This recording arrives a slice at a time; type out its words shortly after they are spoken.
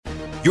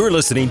You're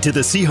listening to the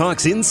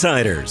Seahawks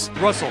Insiders.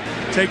 Russell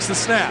takes the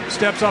snap,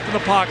 steps up in the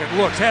pocket,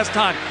 looks, has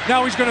time.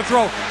 Now he's going to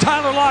throw.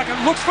 Tyler Lockett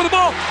looks for the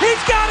ball. He's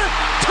got it!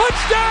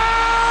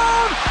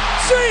 Touchdown!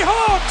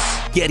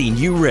 Seahawks! Getting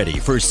you ready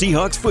for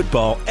Seahawks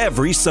football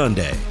every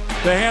Sunday.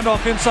 The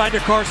handoff inside to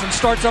Carson,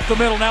 starts up the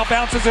middle, now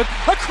bounces it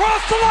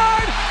across the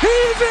line.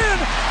 He's in!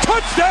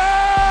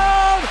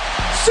 Touchdown!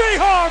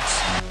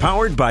 Seahawks!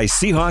 Powered by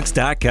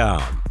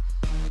Seahawks.com.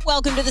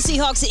 Welcome to the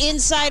Seahawks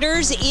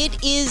Insiders.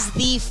 It is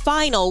the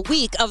final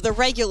week of the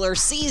regular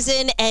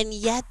season, and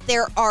yet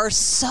there are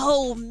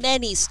so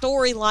many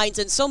storylines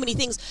and so many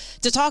things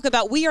to talk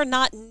about. We are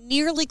not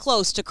nearly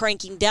close to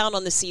cranking down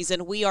on the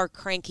season. We are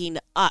cranking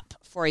up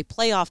for a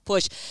playoff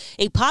push,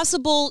 a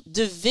possible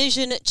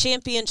division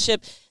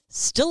championship,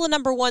 still a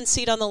number one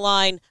seed on the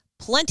line,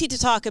 plenty to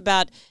talk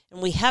about,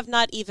 and we have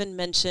not even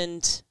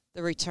mentioned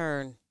the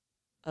return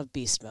of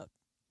Beast Mode.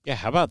 Yeah,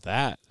 how about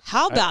that?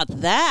 How about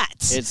that?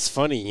 It's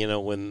funny, you know,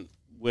 when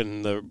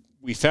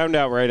we found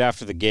out right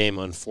after the game,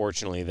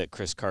 unfortunately, that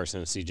Chris Carson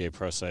and C.J.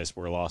 Prosise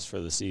were lost for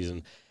the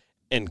season,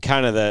 and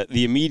kind of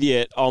the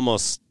immediate,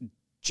 almost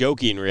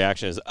joking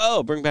reaction is,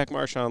 oh, bring back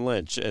Marshawn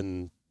Lynch,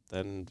 and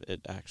then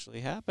it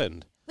actually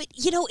happened. But,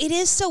 you know, it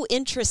is so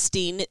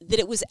interesting that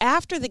it was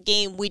after the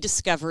game we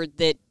discovered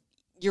that,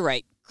 you're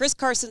right, Chris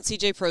Carson,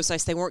 C.J.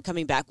 Prosise, they weren't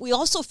coming back. We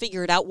also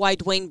figured out why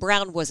Dwayne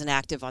Brown wasn't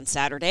active on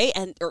Sunday,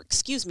 and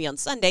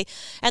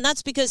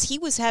that's because he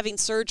was having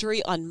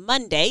surgery on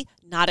Monday,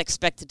 not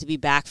expected to be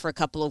back for a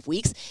couple of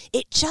weeks.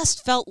 It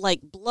just felt like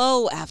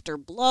blow after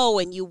blow,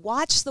 and you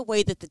watch the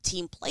way that the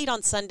team played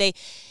on Sunday,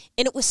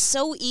 and it was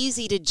so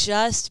easy to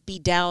just be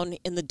down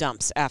in the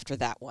dumps after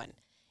that one.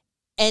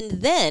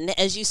 And then,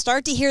 as you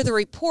start to hear the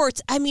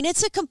reports, I mean,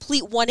 it's a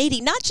complete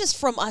 180, not just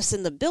from us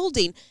in the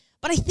building,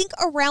 but I think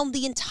around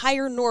the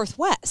entire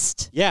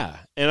Northwest. Yeah,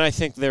 and I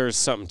think there's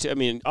something to, I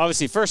mean,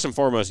 obviously, first and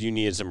foremost, you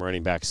needed some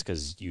running backs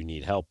because you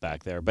need help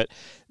back there. But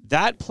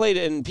that played,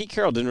 and Pete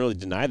Carroll didn't really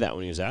deny that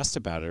when he was asked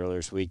about it earlier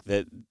this week,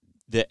 that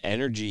the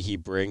energy he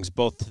brings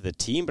both to the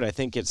team, but I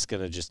think it's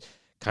going to just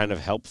kind of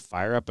help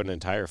fire up an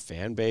entire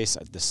fan base.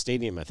 The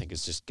stadium, I think,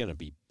 is just going to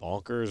be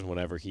bonkers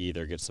whenever he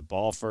either gets the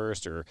ball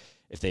first or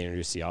if they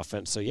introduce the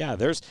offense. So, yeah,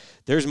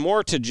 there's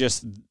more to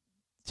just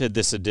to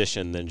this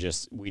addition than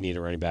just we need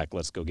a running back,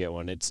 let's go get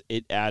one.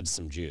 It adds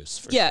some juice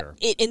for sure.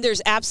 Yeah, and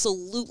there's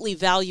absolutely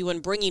value in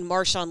bringing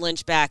Marshawn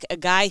Lynch back, a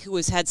guy who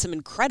has had some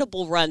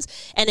incredible runs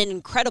and an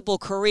incredible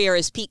career,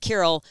 as Pete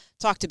Carroll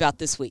talked about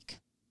this week.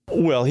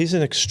 Well, he's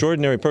an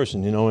extraordinary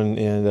person, you know, and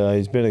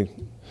he's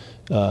been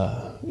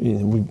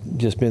we've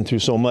just been through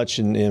so much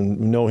and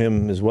know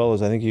him as well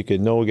as I think you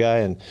could know a guy,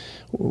 and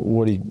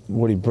what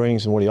he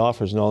brings and what he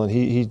offers and all. And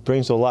he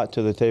brings a lot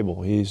to the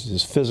table. He's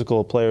as physical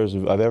a player as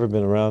I've ever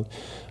been around,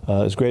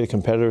 as great a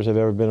competitor as I've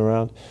ever been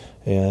around.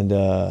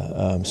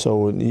 And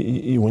so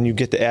when you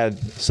get to add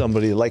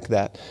somebody like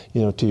that,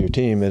 you know, to your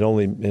team, it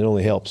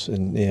only helps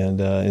and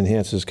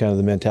enhances kind of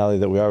the mentality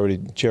that we already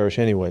cherish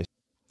anyway.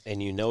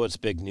 And you know it's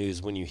big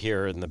news when you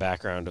hear in the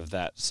background of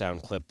that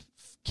sound clip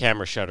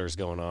camera shutters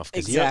going off.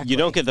 Because you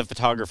don't get the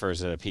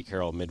photographers at a Pete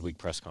Carroll midweek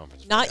press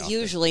conference. Not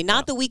usually.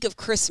 Not the week of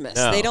Christmas.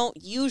 No. They don't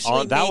usually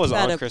make that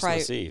on a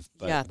Christmas Eve.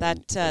 But yeah,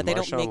 they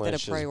don't make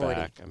that a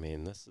priority. Back, I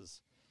mean,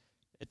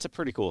 it's a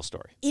pretty cool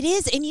story. It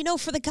is. And, you know,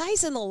 for the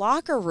guys in the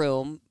locker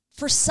room,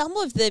 for some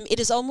of them, it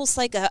is almost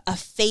like a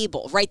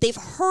fable, right? They've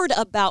heard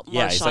about Marshawn.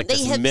 Yeah, he's like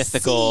they have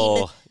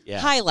mythical seen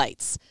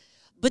highlights.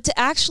 But to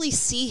actually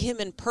see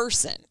him in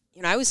person,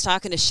 you know, I was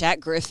talking to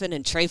Shaq Griffin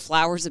and Trey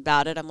Flowers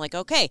about it. I'm like,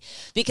 okay,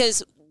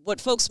 because what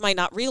folks might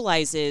not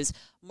realize is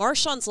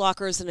Marshawn's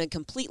locker is in a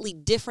completely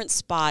different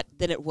spot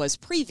than it was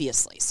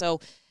previously. So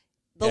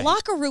the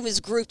locker room is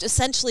grouped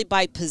essentially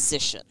by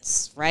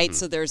positions, right? Mm-hmm.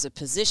 So there's a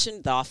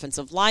position, the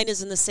offensive line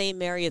is in the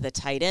same area, the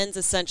tight ends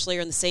essentially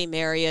are in the same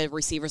area,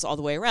 receivers all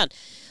the way around.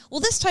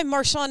 Well, this time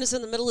Marshawn is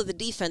in the middle of the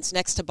defense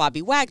next to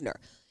Bobby Wagner.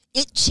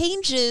 It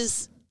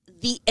changes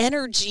the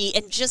energy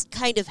and just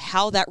kind of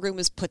how that room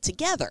is put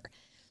together.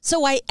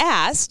 So I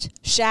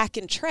asked Shaq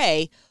and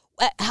Trey,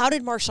 how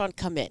did Marshawn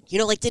come in? You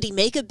know, like, did he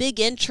make a big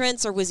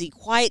entrance or was he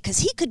quiet? Because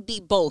he could be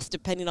both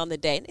depending on the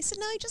day. And they said,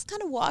 no, he just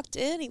kind of walked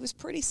in. He was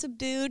pretty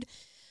subdued.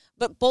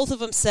 But both of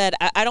them said,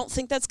 I don't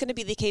think that's going to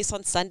be the case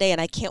on Sunday,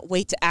 and I can't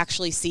wait to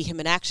actually see him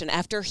in action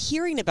after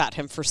hearing about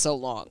him for so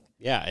long.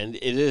 Yeah, and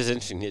it is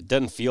interesting. It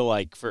doesn't feel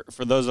like, for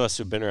those of us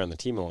who've been around the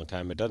team a long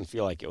time, it doesn't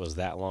feel like it was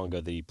that long ago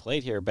that he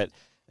played here. But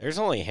there's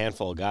only a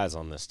handful of guys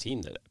on this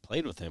team that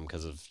played with him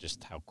because of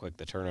just how quick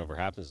the turnover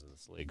happens in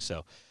this league.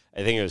 So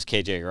I think it was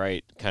KJ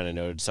Wright kind of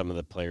noted some of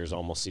the players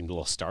almost seemed a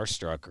little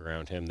starstruck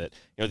around him, that,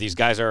 you know, these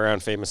guys are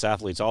around famous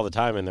athletes all the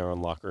time in their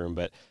own locker room,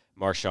 but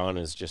Marshawn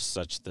is just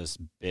such this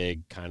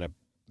big kind of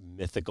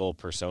mythical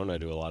persona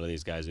to a lot of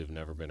these guys who've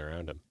never been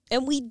around him.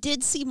 And we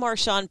did see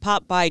Marshawn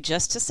pop by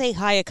just to say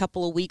hi a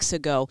couple of weeks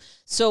ago.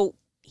 So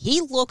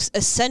he looks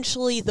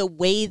essentially the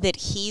way that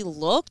he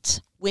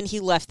looked when he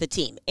left the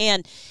team.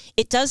 And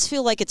it does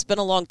feel like it's been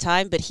a long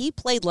time, but he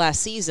played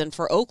last season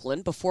for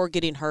Oakland before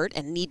getting hurt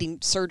and needing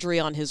surgery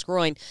on his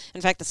groin.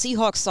 In fact, the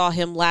Seahawks saw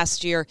him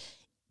last year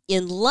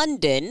in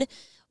London.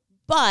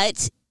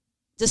 But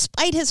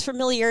despite his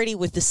familiarity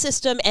with the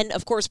system and,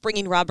 of course,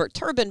 bringing Robert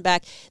Turbin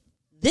back,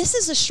 this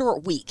is a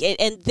short week,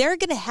 and they're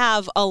going to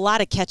have a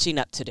lot of catching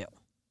up to do.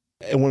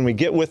 And when we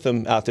get with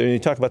them out there, and you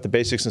talk about the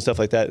basics and stuff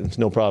like that, it's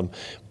no problem.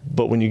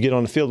 But when you get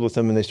on the field with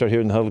them and they start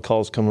hearing the huddle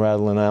calls come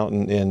rattling out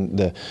and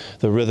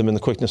the rhythm and the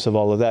quickness of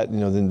all of that,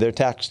 then they're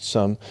taxed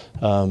some.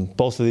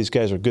 Both of these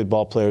guys are good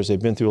ball players. They've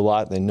been through a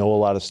lot. They know a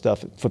lot of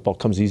stuff. Football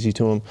comes easy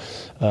to them.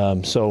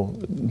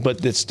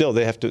 But it's still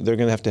they're going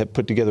to have to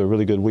put together a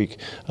really good week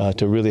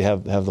to really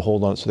have the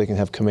hold on it so they can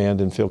have command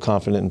and feel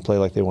confident and play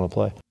like they want to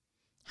play.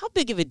 How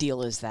big of a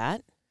deal is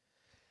that?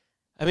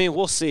 I mean,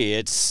 we'll see.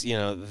 It's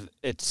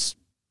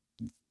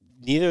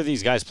neither of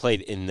these guys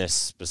played in this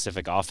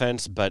specific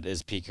offense, but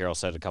as Pete Carroll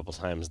said a couple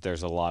times,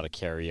 there's a lot of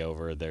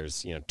carryover.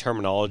 There's,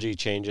 terminology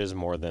changes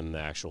more than the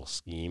actual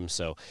scheme.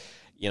 So,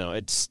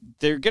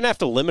 they're going to have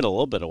to limit a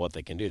little bit of what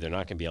they can do. They're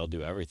not going to be able to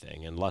do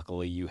everything. And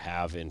luckily you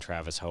have in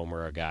Travis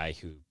Homer a guy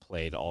who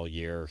played all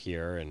year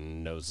here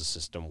and knows the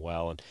system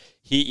well. And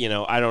he,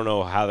 I don't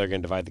know how they're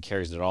going to divide the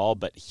carries at all,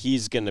 but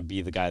he's going to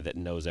be the guy that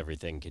knows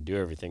everything, can do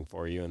everything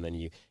for you, and then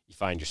you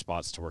find your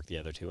spots to work the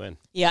other two in.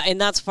 Yeah,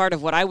 and that's part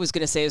of what I was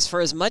going to say is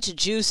for as much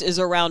juice is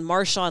around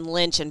Marshawn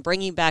Lynch and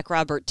bringing back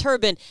Robert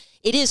Turbin,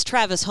 it is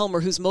Travis Homer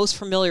who's most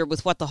familiar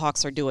with what the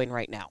Hawks are doing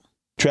right now.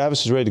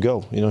 Travis is ready to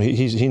go.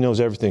 He knows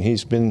everything.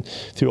 He's been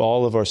through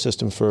all of our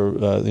system for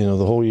the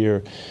whole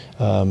year.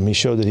 He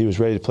showed that he was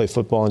ready to play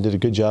football and did a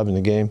good job in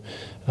the game.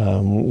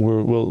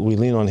 We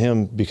lean on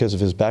him because of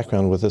his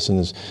background with us and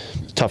his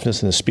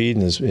toughness and his speed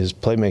and his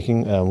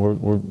playmaking.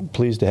 We're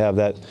pleased to have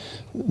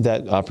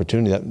that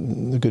opportunity,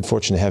 the good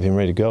fortune to have him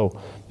ready to go.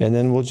 And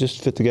then we'll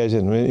just fit the guys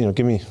in.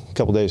 Give me a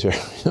couple days here.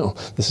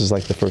 This is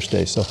like the first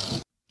day. So.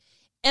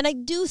 And I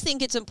do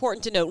think it's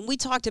important to note, and we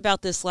talked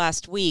about this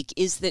last week,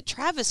 is that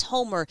Travis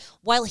Homer,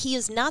 while he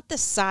is not the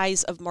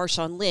size of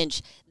Marshawn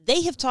Lynch,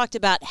 they have talked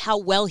about how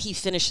well he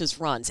finishes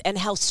runs and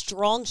how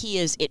strong he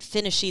is at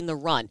finishing the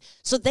run.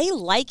 So they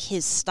like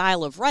his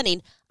style of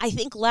running. I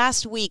think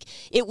last week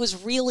it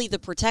was really the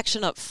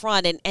protection up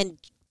front and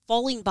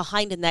falling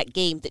behind in that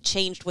game that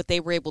changed what they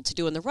were able to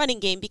do in the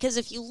running game, because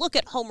if you look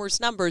at Homer's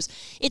numbers,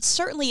 it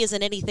certainly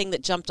isn't anything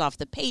that jumped off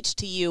the page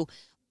to you.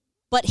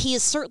 But he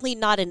is certainly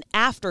not an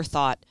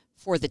afterthought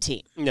for the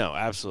team. No,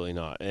 absolutely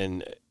not.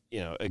 And,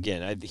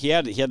 again, he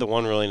had the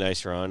one really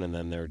nice run, and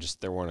then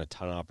there weren't a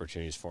ton of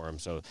opportunities for him.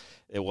 So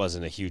it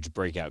wasn't a huge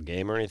breakout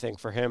game or anything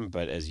for him.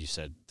 But as you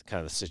said,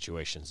 kind of the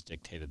situations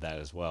dictated that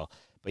as well.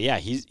 But, yeah,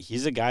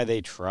 he's a guy they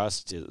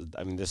trust.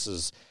 I mean, this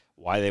is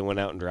why they went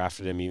out and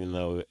drafted him, even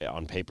though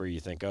on paper you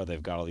think, oh,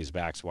 they've got all these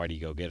backs. Why do you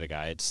go get a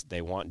guy?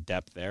 They want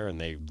depth there, and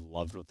they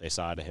loved what they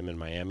saw out of him in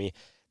Miami.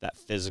 That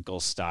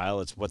physical style,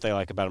 it's what they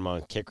like about him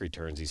on kick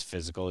returns. He's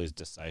physical, he's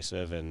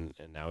decisive, and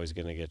now he's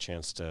going to get a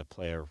chance to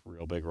play a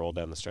real big role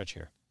down the stretch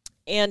here.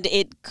 And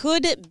it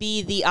could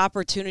be the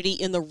opportunity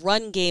in the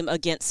run game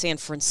against San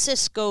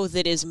Francisco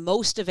that is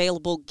most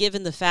available,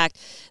 given the fact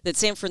that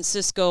San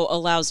Francisco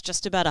allows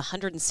just about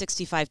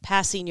 165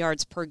 passing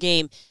yards per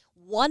game.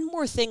 One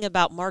more thing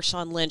about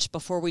Marshawn Lynch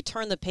before we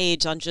turn the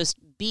page on just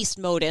beast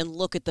mode and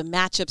look at the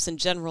matchups in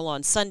general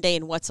on Sunday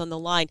and what's on the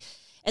line,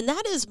 and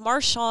that is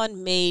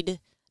Marshawn made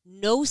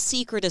no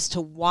secret as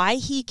to why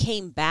he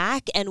came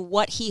back and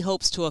what he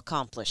hopes to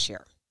accomplish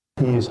here.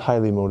 He's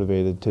highly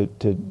motivated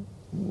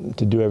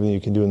to do everything you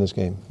can do in this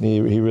game.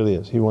 He really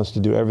is. He wants to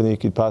do everything he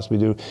could possibly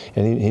do,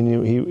 and he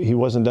knew he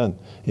wasn't done.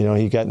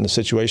 He got in a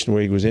situation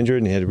where he was injured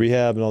and he had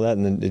rehab and all that,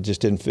 and then it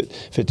just didn't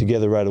fit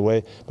together right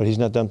away. But he's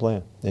not done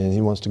playing, and he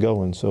wants to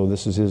go, and so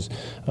this is his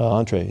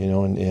entree,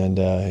 and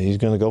he's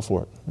going to go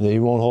for it. He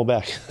won't hold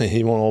back.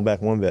 He won't hold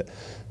back one bit.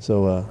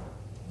 So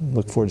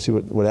look forward to see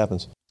what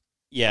happens.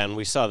 Yeah, and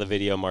we saw the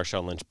video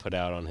Marshawn Lynch put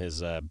out on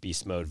his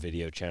Beast Mode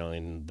video channel,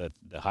 and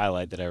the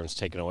highlight that everyone's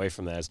taken away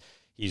from that is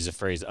he used the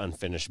phrase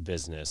unfinished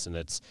business. And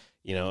it's,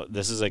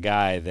 this is a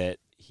guy that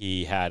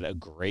he had a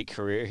great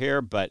career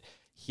here, but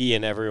he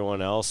and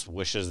everyone else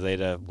wishes they'd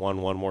have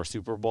won one more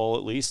Super Bowl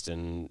at least,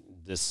 and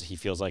this he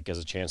feels like has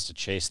a chance to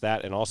chase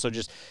that. And also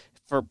just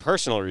for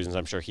personal reasons,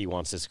 I'm sure he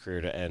wants his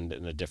career to end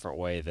in a different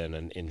way than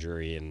an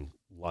injury in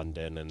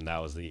London, and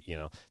that was the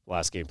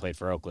last game played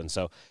for Oakland.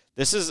 So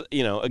this is,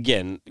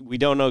 again, we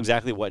don't know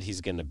exactly what he's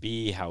going to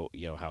be, how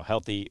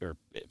healthy or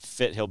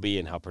fit he'll be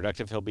and how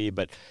productive he'll be,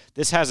 but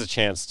this has a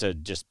chance to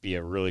just be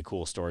a really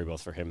cool story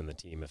both for him and the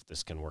team if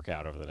this can work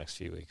out over the next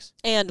few weeks.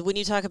 And when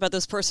you talk about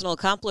those personal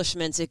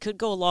accomplishments, it could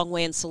go a long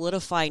way in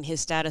solidifying his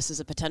status as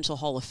a potential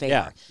Hall of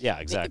Famer. Yeah,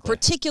 exactly.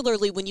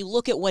 Particularly when you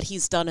look at what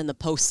he's done in the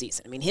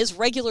postseason. I mean, his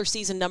regular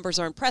season numbers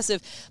are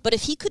impressive, but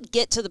if he could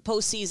get to the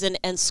postseason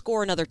and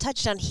score another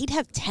touchdown, he'd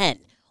have 10.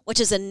 Which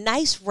is a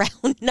nice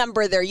round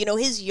number there.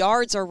 His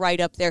yards are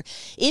right up there.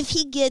 If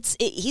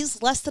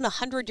he's less than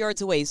 100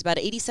 yards away. He's about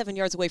 87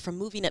 yards away from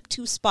moving up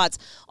 2 spots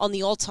on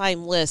the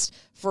all-time list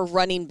for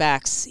running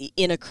backs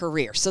in a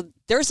career. So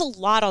there's a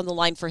lot on the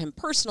line for him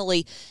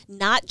personally,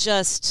 not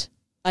just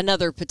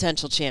another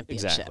potential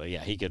championship. Exactly,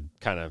 yeah. He could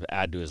kind of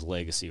add to his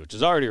legacy, which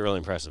is already really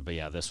impressive. But,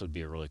 yeah, this would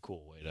be a really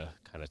cool way to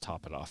kind of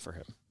top it off for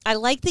him. I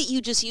like that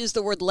you just used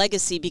the word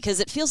legacy because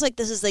it feels like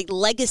this is a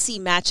legacy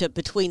matchup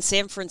between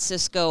San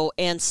Francisco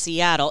and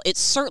Seattle. It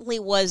certainly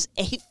was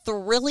a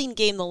thrilling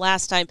game the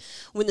last time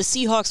when the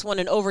Seahawks won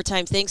in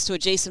overtime thanks to a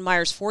Jason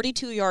Myers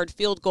 42-yard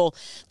field goal.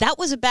 That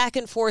was a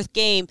back-and-forth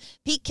game.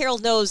 Pete Carroll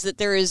knows that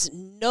there is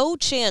no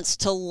chance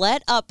to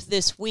let up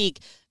this week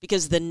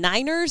because the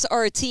Niners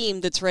are a team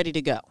that's ready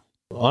to go.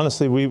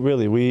 Honestly,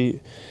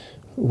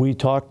 we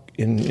talk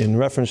in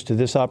reference to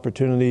this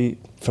opportunity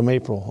from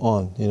April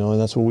on,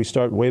 and that's when we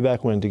start way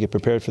back when to get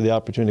prepared for the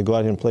opportunity to go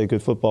out here and play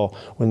good football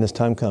when this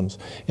time comes.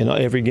 And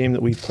every game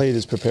that we've played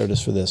has prepared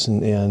us for this,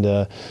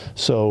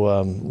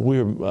 so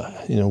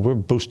we're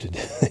boosted.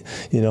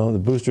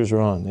 The boosters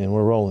are on and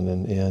we're rolling,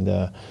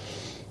 and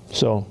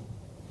so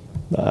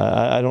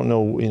I don't know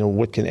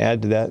what can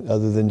add to that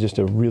other than just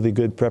a really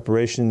good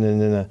preparation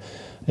and then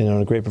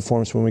a great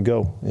performance when we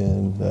go.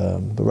 And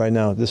but right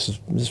now, this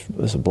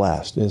is a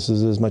blast. This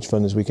is as much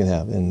fun as we can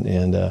have,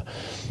 and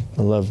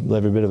I love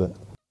every bit of it.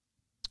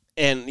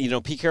 And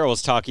Pete Carroll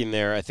was talking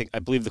there. I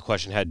believe the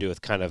question had to do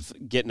with kind of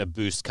getting a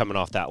boost coming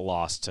off that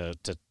loss to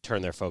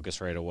turn their focus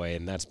right away,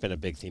 and that's been a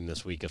big theme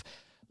this week.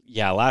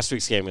 Last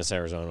week's game against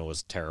Arizona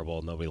was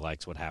terrible. Nobody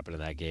likes what happened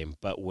in that game.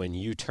 But when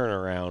you turn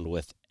around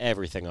with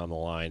everything on the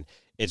line,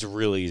 it's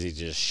really easy to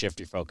just shift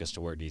your focus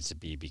to where it needs to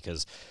be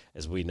because,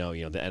 as we know,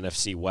 the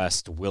NFC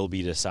West will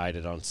be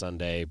decided on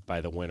Sunday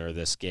by the winner of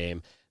this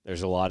game.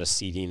 There's a lot of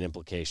seeding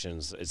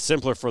implications. It's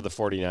simpler for the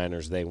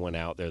 49ers. They went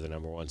out. They're the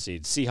number one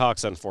seed.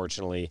 Seahawks,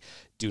 unfortunately,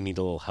 do need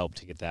a little help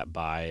to get that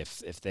bye.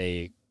 If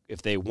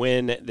they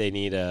win, they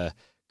need a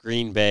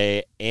Green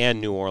Bay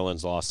and New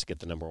Orleans loss to get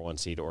the number one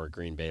seed or a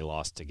Green Bay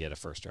loss to get a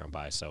first-round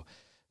bye. So,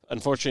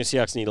 unfortunately,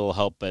 Seahawks need a little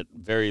help, but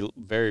very,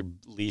 very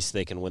least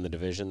they can win the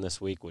division this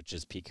week, which,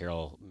 as Pete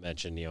Carroll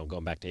mentioned,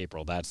 going back to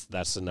April, that's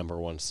the number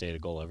one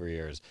stated goal every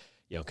year is,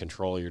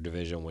 control your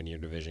division, win your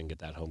division, get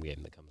that home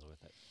game that comes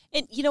with it.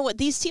 And you know what?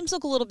 These teams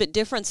look a little bit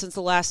different since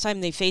the last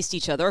time they faced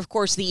each other. Of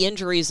course, the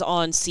injuries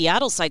on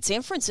Seattle's side.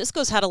 San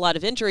Francisco's had a lot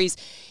of injuries.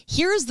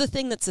 Here's the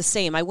thing that's the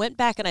same. I went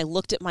back and I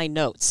looked at my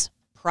notes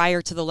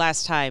prior to the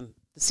last time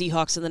the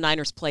Seahawks and the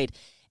Niners played,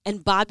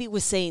 and Bobby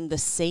was saying the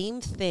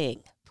same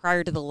thing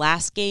prior to the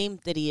last game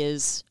that he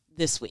is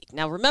this week.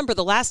 Now, remember,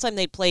 the last time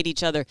they played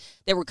each other,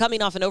 they were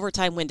coming off an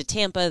overtime win to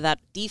Tampa. That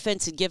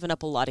defense had given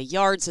up a lot of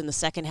yards in the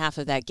second half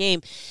of that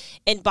game.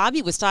 And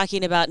Bobby was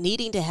talking about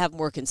needing to have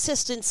more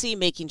consistency,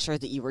 making sure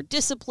that you were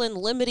disciplined,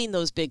 limiting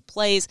those big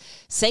plays.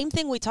 Same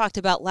thing we talked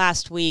about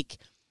last week.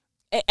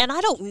 And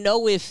I don't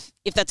know if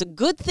that's a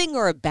good thing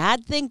or a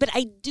bad thing, but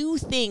I do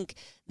think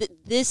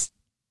that this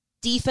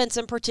defense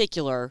in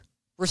particular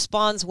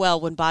responds well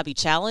when Bobby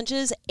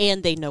challenges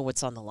and they know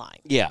what's on the line.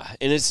 Yeah,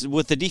 and it's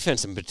with the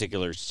defense in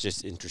particular, it's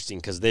just interesting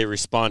because they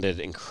responded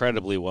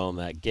incredibly well in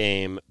that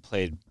game,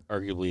 played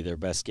arguably their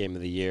best game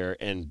of the year,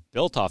 and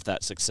built off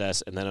that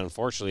success. And then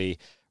unfortunately,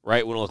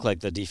 right when it looked like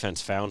the defense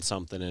found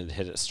something and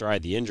hit its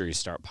stride, the injuries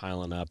start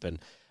piling up. And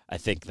I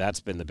think that's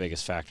been the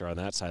biggest factor on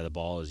that side of the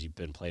ball is you've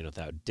been playing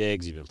without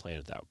Diggs, you've been playing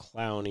without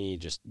Clowney,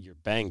 just you're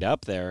banged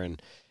up there.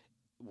 And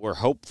we're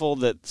hopeful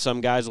that some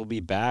guys will be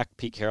back.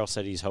 Pete Carroll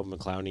said he's hoping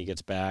Clowney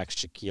gets back.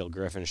 Shaquille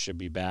Griffin should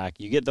be back.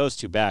 You get those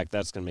two back,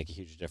 that's going to make a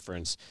huge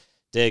difference.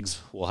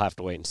 Diggs, we'll have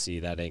to wait and see.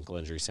 That ankle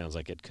injury sounds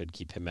like it could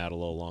keep him out a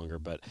little longer,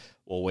 but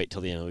we'll wait till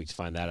the end of the week to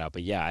find that out.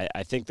 But, yeah,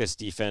 I think this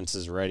defense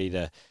is ready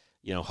to,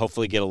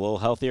 hopefully get a little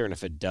healthier. And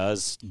if it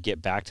does,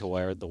 get back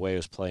to the way it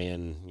was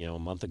playing, a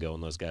month ago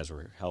when those guys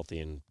were healthy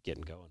and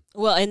getting going.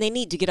 Well, and they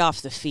need to get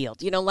off the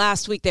field.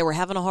 Last week they were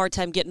having a hard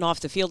time getting off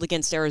the field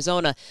against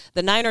Arizona.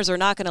 The Niners are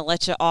not going to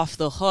let you off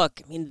the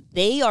hook. I mean,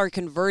 they are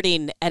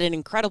converting at an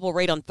incredible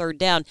rate on third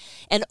down.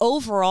 And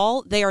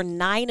overall, they are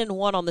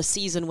 9-1 on the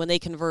season when they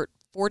convert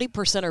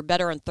 40% or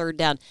better on third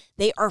down.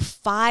 They are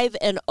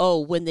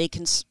 5-0 when they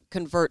can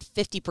convert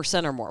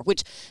 50% or more,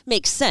 which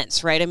makes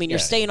sense, right? I mean, you're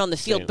staying on the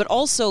field, but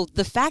also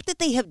the fact that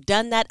they have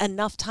done that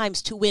enough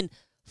times to win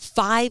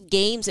 5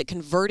 games at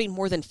converting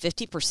more than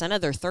 50%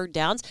 of their third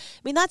downs. I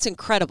mean, that's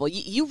incredible.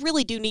 You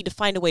really do need to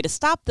find a way to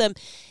stop them.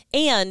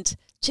 And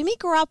Jimmy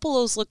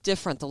Garoppolo's looked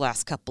different the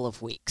last couple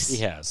of weeks. He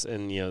has.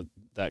 And,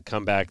 that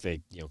comeback,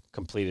 they,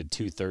 completed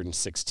 2 3rd and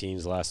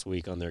 16s last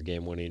week on their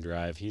game-winning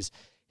drive. He's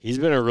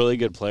been a really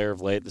good player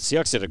of late. The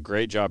Seahawks did a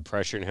great job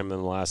pressuring him in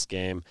the last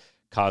game,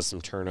 caused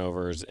some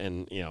turnovers,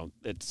 and,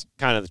 it's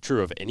kind of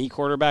true of any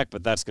quarterback,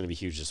 but that's going to be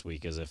huge this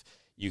week, is if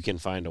you can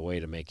find a way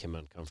to make him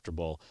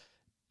uncomfortable,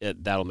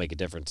 that'll make a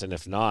difference. And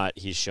if not,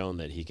 he's shown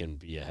that he can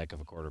be a heck of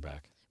a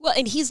quarterback. Well,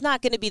 and he's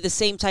not going to be the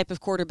same type of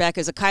quarterback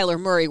as a Kyler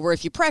Murray, where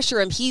if you pressure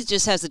him, he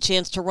just has a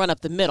chance to run up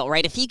the middle,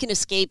 right? If he can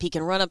escape, he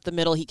can run up the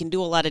middle, he can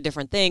do a lot of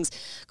different things.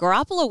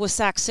 Garoppolo was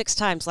sacked 6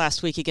 times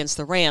last week against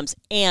the Rams,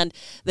 and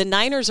the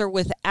Niners are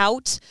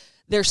without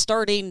their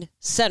starting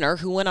center,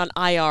 who went on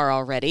IR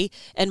already,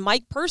 and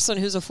Mike Person,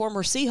 who's a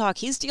former Seahawk,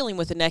 he's dealing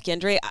with a neck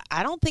injury.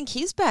 I don't think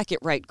he's back at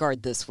right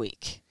guard this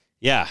week.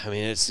 Yeah, I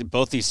mean, it's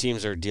both these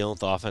teams are dealing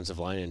with offensive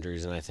line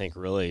injuries, and I think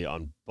really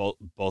on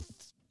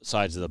both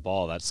sides of the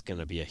ball, that's going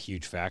to be a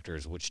huge factor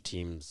is which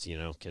teams,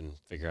 can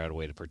figure out a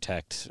way to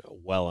protect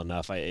well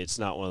enough. It's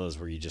not one of those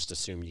where you just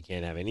assume you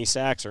can't have any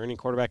sacks or any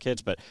quarterback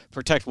hits, but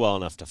protect well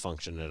enough to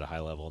function at a high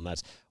level, and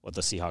that's what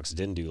the Seahawks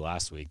didn't do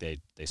last week.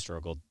 They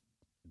struggled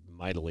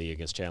mightily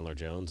against Chandler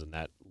Jones, and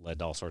that led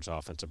to all sorts of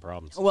offensive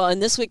problems. Well,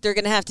 and this week they're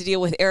going to have to deal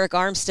with Eric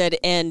Armstead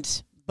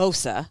and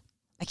Bosa.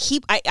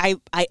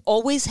 I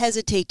always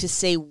hesitate to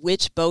say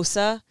which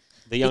Bosa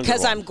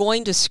because I'm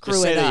going to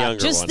screw it up.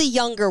 Just the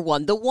younger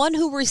one. The one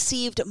who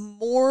received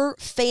more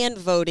fan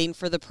voting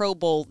for the Pro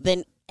Bowl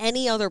than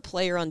any other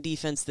player on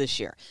defense this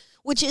year,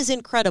 which is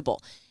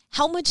incredible.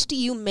 How much do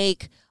you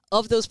make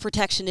of those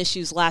protection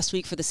issues last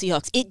week for the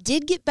Seahawks? It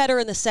did get better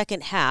in the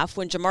second half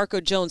when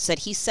Jamarco Jones said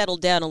he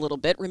settled down a little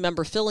bit.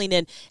 Remember, filling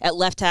in at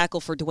left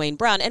tackle for Dwayne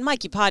Brown, and Mike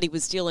Iupati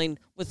was dealing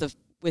with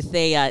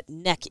a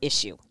neck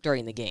issue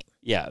during the game.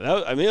 Yeah,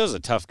 it was a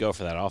tough go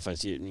for that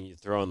offense. You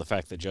throw in the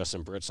fact that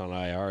Justin Britt's on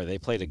IR. They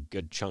played a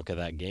good chunk of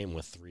that game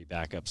with 3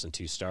 backups and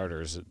 2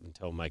 starters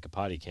until Mike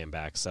Iupati came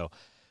back. So,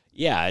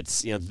 yeah,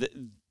 it's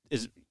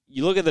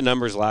you look at the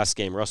numbers last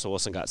game. Russell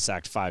Wilson got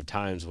sacked 5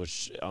 times,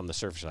 which on the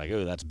surface you're like,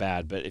 oh, that's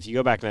bad. But if you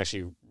go back and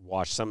actually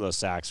watch some of those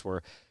sacks,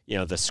 were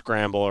the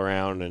scramble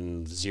around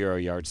and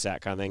 0-yard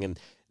sack kind of thing, and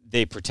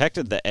they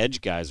protected the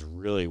edge guys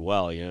really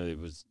well. It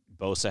was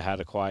Bosa had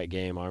a quiet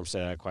game,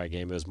 Armstead had a quiet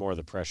game. It was more of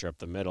the pressure up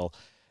the middle.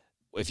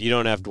 If you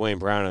don't have Dwayne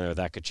Brown in there,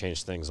 that could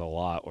change things a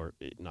lot. Or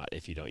not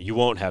if you don't. You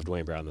won't have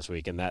Dwayne Brown this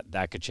week, and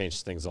that could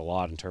change things a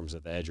lot in terms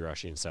of the edge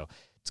rushing. So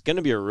it's going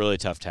to be a really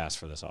tough task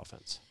for this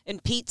offense.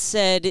 And Pete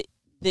said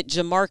that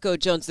Jamarco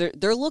Jones,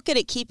 they're looking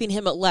at keeping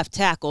him at left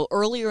tackle.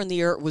 Earlier in the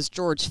year, it was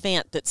George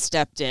Fant that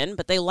stepped in,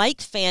 but they like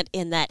Fant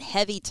in that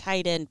heavy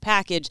tight end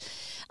package.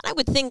 And I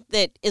would think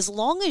that as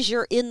long as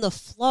you're in the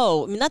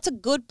flow, that's a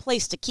good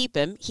place to keep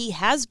him. He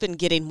has been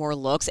getting more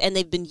looks, and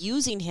they've been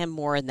using him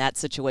more in that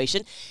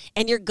situation.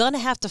 And you're going to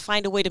have to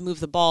find a way to move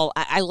the ball.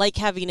 I like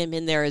having him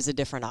in there as a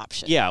different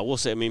option. Yeah, we'll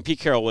say. Pete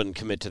Carroll wouldn't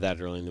commit to that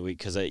early in the week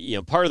because,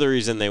 part of the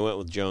reason they went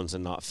with Jones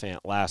and not Fant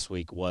last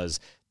week was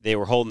they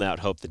were holding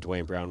out hope that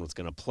Dwayne Brown was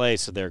going to play,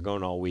 so they're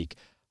going all week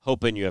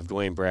hoping you have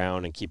Dwayne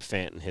Brown and keep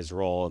Fant in his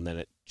role, and then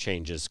it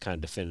changes kind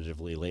of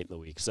definitively late in the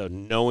week. So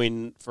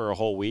knowing for a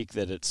whole week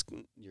that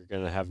you're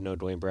going to have no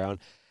Dwayne Brown,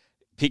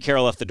 Pete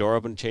Carroll left the door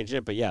open to change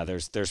it. But, yeah,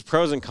 there's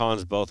pros and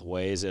cons both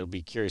ways. It'll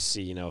be curious to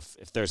see,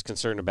 if there's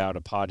concern about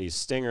Ipati's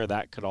stinger,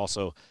 that could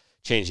also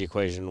change the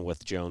equation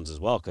with Jones as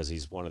well because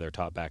he's one of their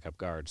top backup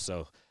guards.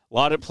 So a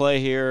lot at play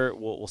here.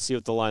 We'll see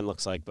what the line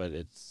looks like, but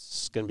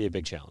it's going to be a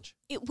big challenge.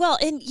 Well,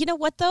 and you know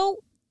what, though?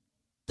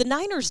 The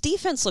Niners'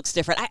 defense looks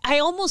different. I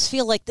almost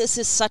feel like this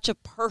is such a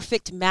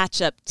perfect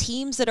matchup.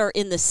 Teams that are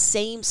in the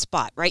same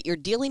spot, right? You're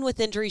dealing with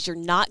injuries. You're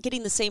not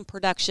getting the same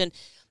production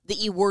that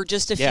you were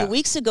just a few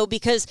weeks ago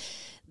because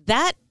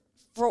that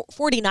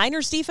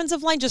 49ers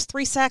defensive line, just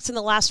 3 sacks in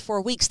the last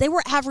 4 weeks. They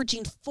were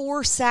averaging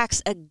 4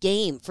 sacks a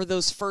game for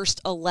those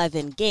first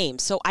 11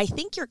 games. So I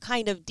think you're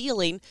kind of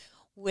dealing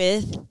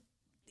with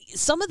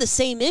some of the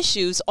same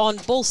issues on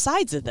both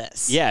sides of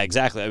this. Yeah,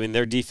 exactly.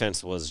 Their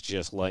defense was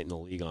just lighting the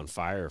league on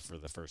fire for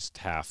the first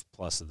half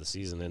plus of the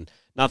season. And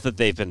not that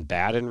they've been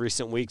bad in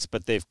recent weeks,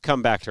 but they've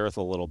come back to earth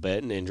a little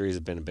bit, and injuries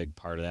have been a big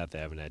part of that. They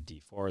haven't had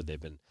D Ford. They've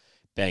been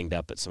banged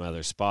up at some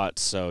other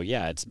spots. So,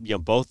 yeah, it's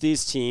both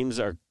these teams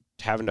are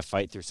having to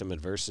fight through some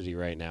adversity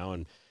right now,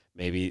 and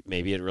maybe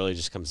it really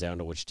just comes down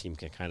to which team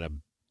can kind of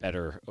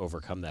better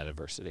overcome that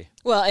adversity.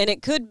 Well, and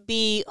it could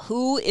be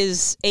who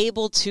is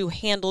able to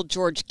handle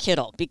George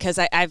Kittle, because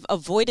I've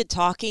avoided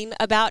talking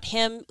about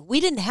him.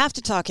 We didn't have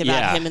to talk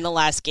about him in the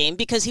last game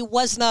because he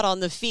was not on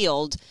the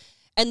field.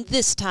 And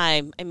this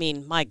time,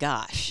 my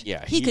gosh,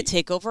 he could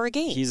take over a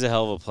game. He's a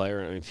hell of a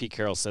player. Pete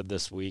Carroll said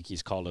this week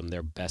he's called him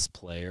their best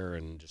player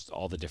and just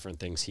all the different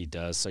things he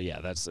does. So,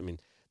 yeah,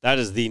 that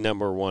is the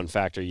number one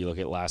factor. You look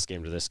at last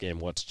game to this game,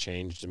 what's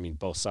changed.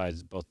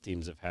 both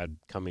teams have had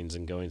comings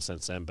and goings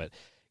since then, but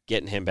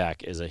getting him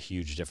back is a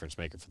huge difference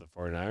maker for the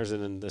 49ers,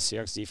 and then the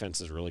Seahawks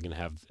defense is really going to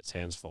have its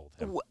hands full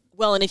with him.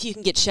 Well, and if you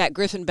can get Shaq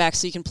Griffin back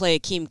so you can play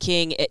Akeem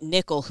King at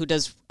nickel, who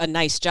does a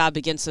nice job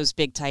against those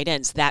big tight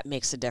ends, that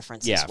makes a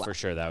difference as well. Yeah, for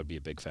sure. That would be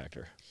a big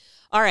factor.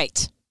 All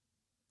right.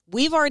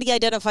 We've already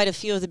identified a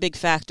few of the big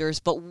factors,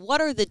 but what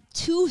are the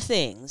 2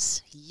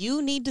 things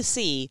you need to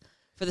see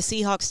for the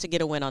Seahawks to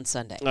get a win on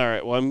Sunday? All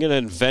right, well, I'm going to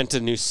invent a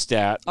new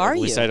stat. At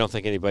least I don't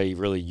think anybody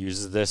really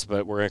uses this,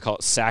 but we're going to call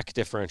it sack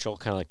differential,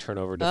 kind of like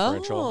turnover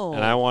differential.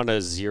 And I want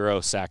a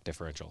 0 sack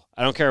differential.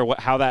 I don't care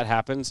how that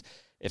happens.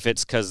 If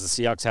it's because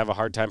the Seahawks have a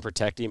hard time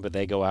protecting, but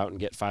they go out and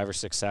get 5 or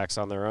 6 sacks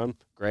on their own,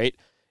 great.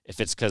 If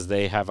it's because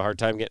they have a hard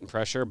time getting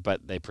pressure,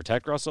 but they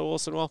protect Russell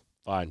Wilson well,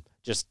 fine.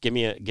 Just give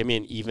me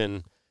an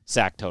even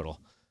sack total.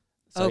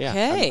 So,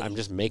 okay. Yeah, I'm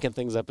just making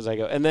things up as I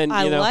go. And then,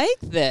 I like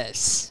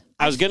this.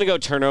 I was going to go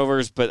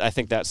turnovers, but I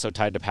think that's so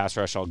tied to pass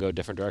rush, I'll go a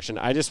different direction.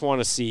 I just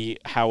want to see,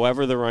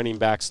 however the running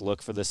backs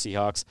look for the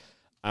Seahawks,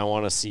 I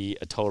want to see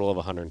a total of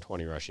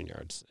 120 rushing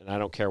yards. And I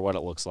don't care what it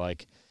looks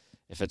like.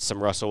 If it's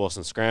some Russell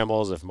Wilson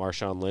scrambles, if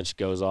Marshawn Lynch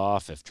goes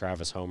off, if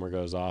Travis Homer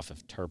goes off,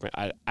 if Turpin,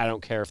 I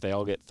don't care if they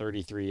all get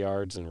 33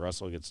 yards and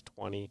Russell gets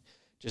 20.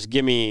 Just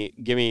give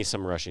me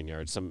some rushing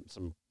yards, some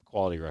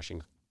quality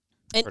rushing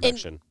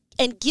production.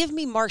 And give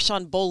me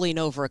Marshawn bowling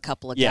over a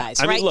couple of guys,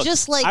 I mean, right? Look,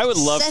 just like I would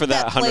love for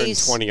that 120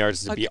 place.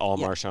 yards to be all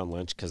Marshawn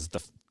Lynch because the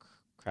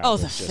crowd Oh,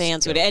 the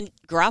fans would. And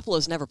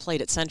Garoppolo's never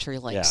played at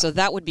CenturyLink, so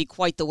that would be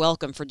quite the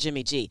welcome for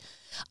Jimmy G.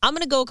 I'm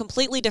going to go a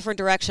completely different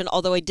direction,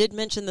 although I did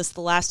mention this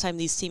the last time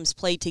these teams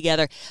played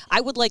together.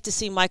 I would like to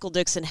see Michael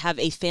Dixon have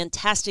a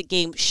fantastic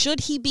game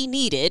should he be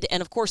needed,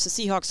 and of course the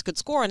Seahawks could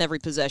score on every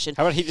possession.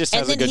 How about he just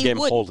has a good game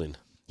holding?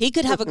 He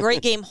could have a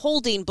great game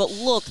holding, but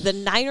look, the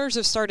Niners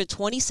have started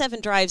 27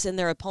 drives in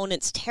their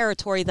opponent's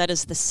territory. That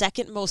is the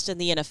second most in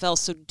the NFL,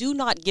 so do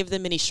not give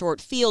them any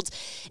short fields.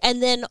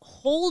 And then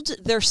hold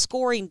their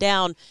scoring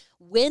down.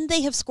 When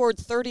they have scored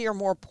 30 or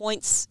more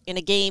points in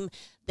a game,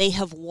 they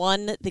have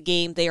won the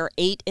game. They are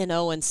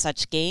 8-0 in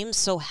such games.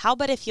 So how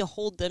about if you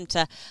hold them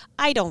to,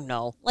 I don't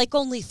know, like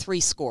only 3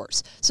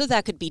 scores? So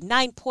that could be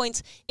 9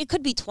 points. It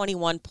could be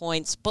 21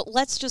 points. But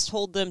let's just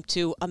hold them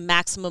to a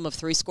maximum of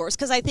 3 scores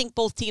because I think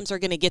both teams are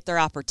going to get their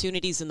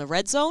opportunities in the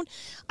red zone.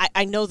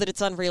 I know that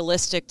it's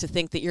unrealistic to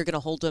think that you're going to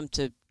hold them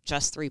to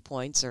just 3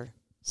 points or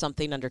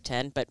something under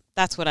 10, but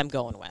that's what I'm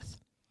going with.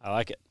 I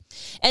like it.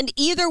 And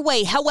either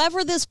way,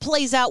 however this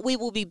plays out, we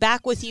will be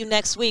back with you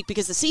next week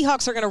because the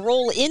Seahawks are going to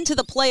roll into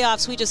the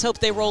playoffs. We just hope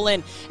they roll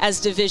in as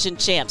division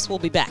champs. We'll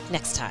be back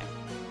next time.